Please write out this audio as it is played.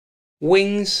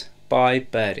Wings by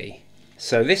Birdy.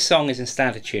 So this song is in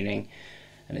standard tuning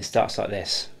and it starts like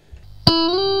this.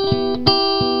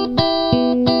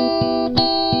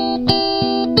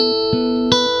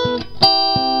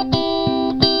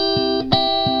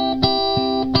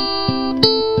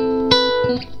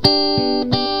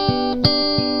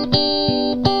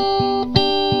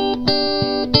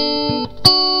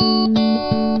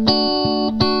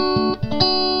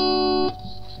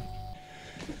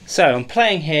 So I'm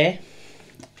playing here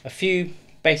a few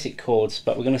basic chords,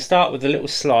 but we're going to start with a little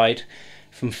slide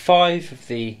from 5 of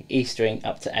the E string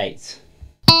up to 8.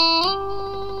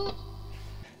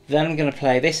 Then I'm going to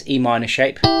play this E minor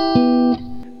shape,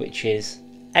 which is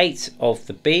 8 of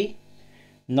the B,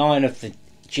 9 of the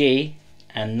G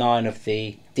and 9 of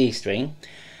the D string,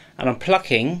 and I'm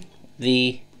plucking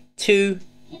the 2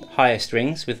 higher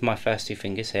strings with my first 2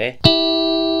 fingers here,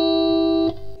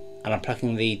 and I'm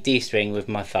plucking the D string with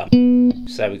my thumb.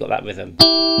 So we've got that rhythm.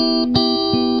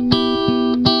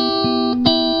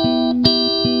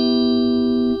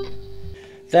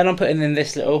 Then I'm putting in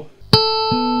this little,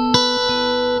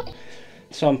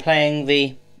 so I'm playing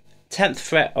the 10th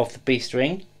fret of the B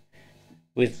string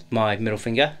with my middle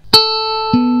finger,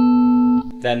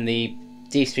 then the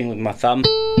D string with my thumb,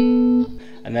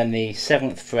 and then the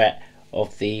 7th fret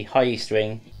of the high E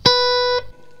string,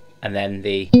 and then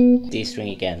the D string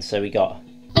again. So we got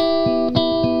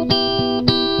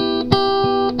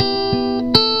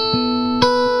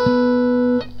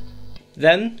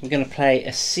then we're going to play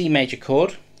a C major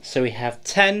chord. So we have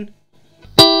 10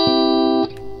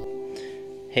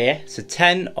 here, so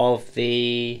 10 of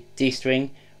the D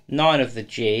string, 9 of the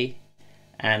G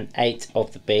and 8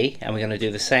 of the B, and we're going to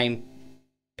do the same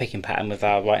picking pattern with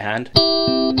our right hand. And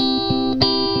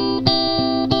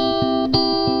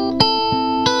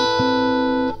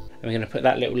we're going to put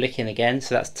that little lick in again,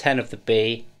 so that's 10 of the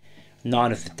B,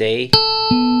 9 of the D,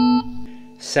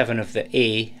 7 of the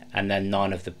E and then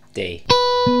 9 of the D.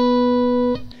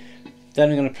 Then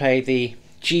I'm going to play the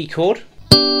G chord,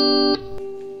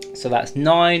 so that's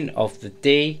 9 of the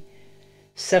D,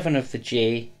 7 of the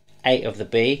G, 8 of the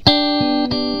B.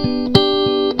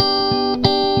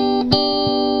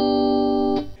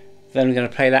 Then I'm going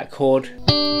to play that chord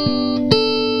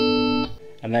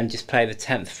and then just play the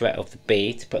 10th fret of the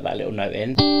B to put that little note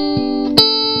in,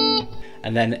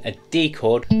 and then a D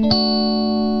chord,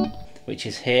 which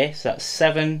is here, so that's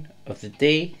 7 of the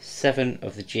D, 7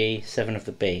 of the G, 7 of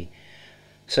the B.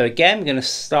 So again, we're going to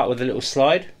start with a little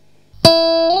slide,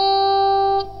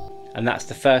 and that's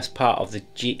the first part of the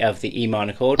E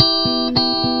minor chord.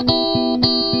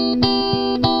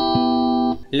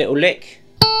 Little lick,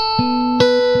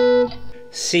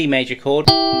 C major chord,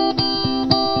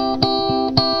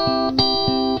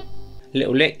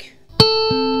 little lick,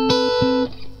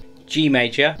 G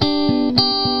major,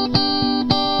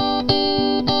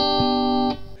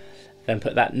 then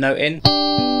put that note in,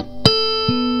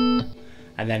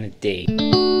 and then a D.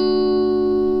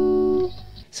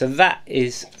 So that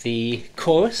is the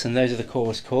chorus, and those are the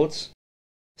chorus chords.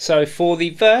 So for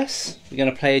the verse, we're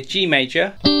going to play a G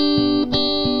major, then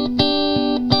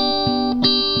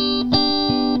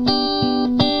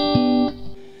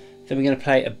we're going to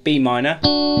play a B minor,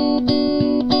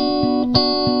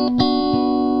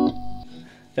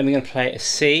 then we're going to play a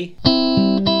C,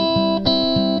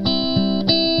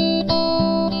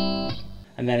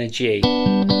 and then a G.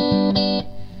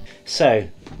 So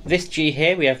this G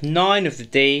here, we have 9 of the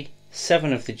D,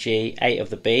 7 of the G, 8 of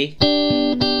the B,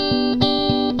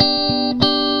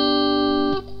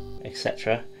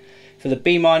 etc. For the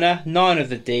B minor, 9 of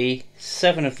the D,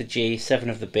 7 of the G, 7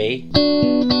 of the B.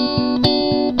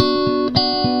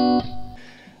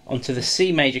 Onto the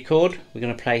C major chord, we're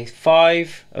going to play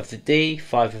 5 of the D,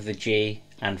 5 of the G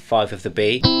and 5 of the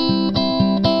B.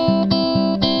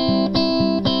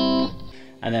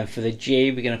 And then for the G,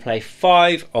 we're going to play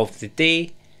 5 of the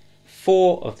D,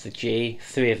 4 of the G,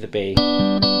 3 of the B.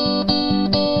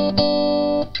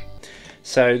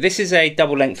 So this is a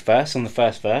double length verse on the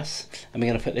first verse, and we're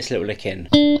going to put this little lick in.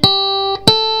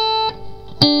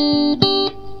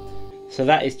 So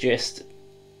that is just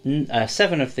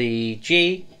 7 of the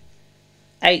G,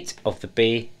 8 of the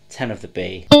B, 10 of the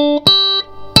B.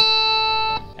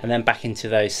 And then back into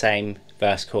those same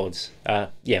verse chords.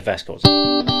 Verse chords.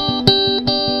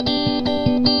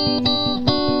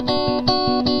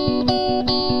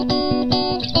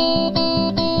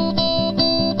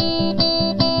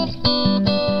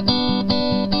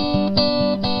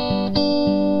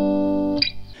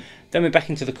 Then we're back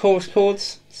into the chorus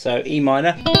chords, so E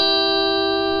minor,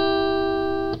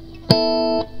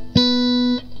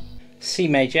 C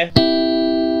major,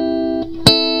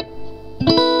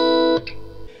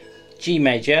 G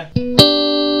major,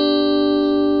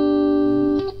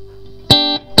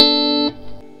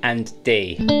 and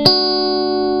D.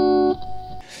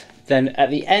 Then at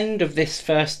the end of this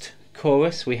first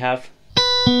chorus we have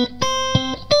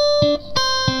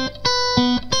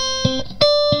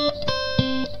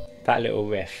that little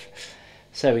riff.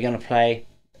 So we're going to play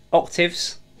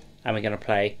octaves, and we're going to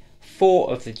play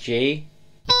 4 of the G,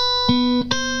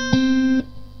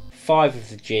 5 of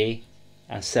the G,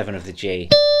 and 7 of the G.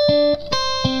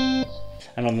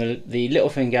 And on the little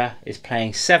finger is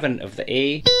playing 7 of the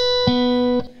E,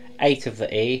 8 of the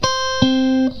E,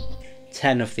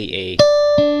 10 of the E,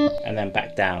 and then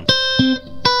back down.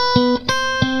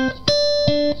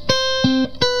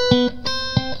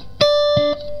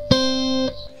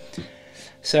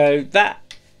 So that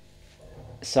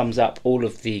sums up all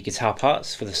of the guitar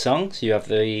parts for the song. So you have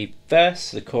the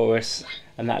verse, the chorus,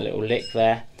 and that little lick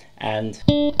there, and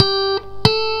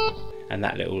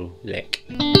that little lick.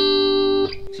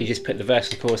 So you just put the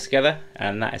verse and chorus together,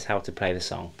 and that is how to play the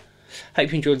song.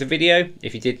 Hope you enjoyed the video.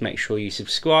 If you did, make sure you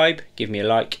subscribe, give me a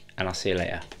like, and I'll see you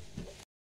later.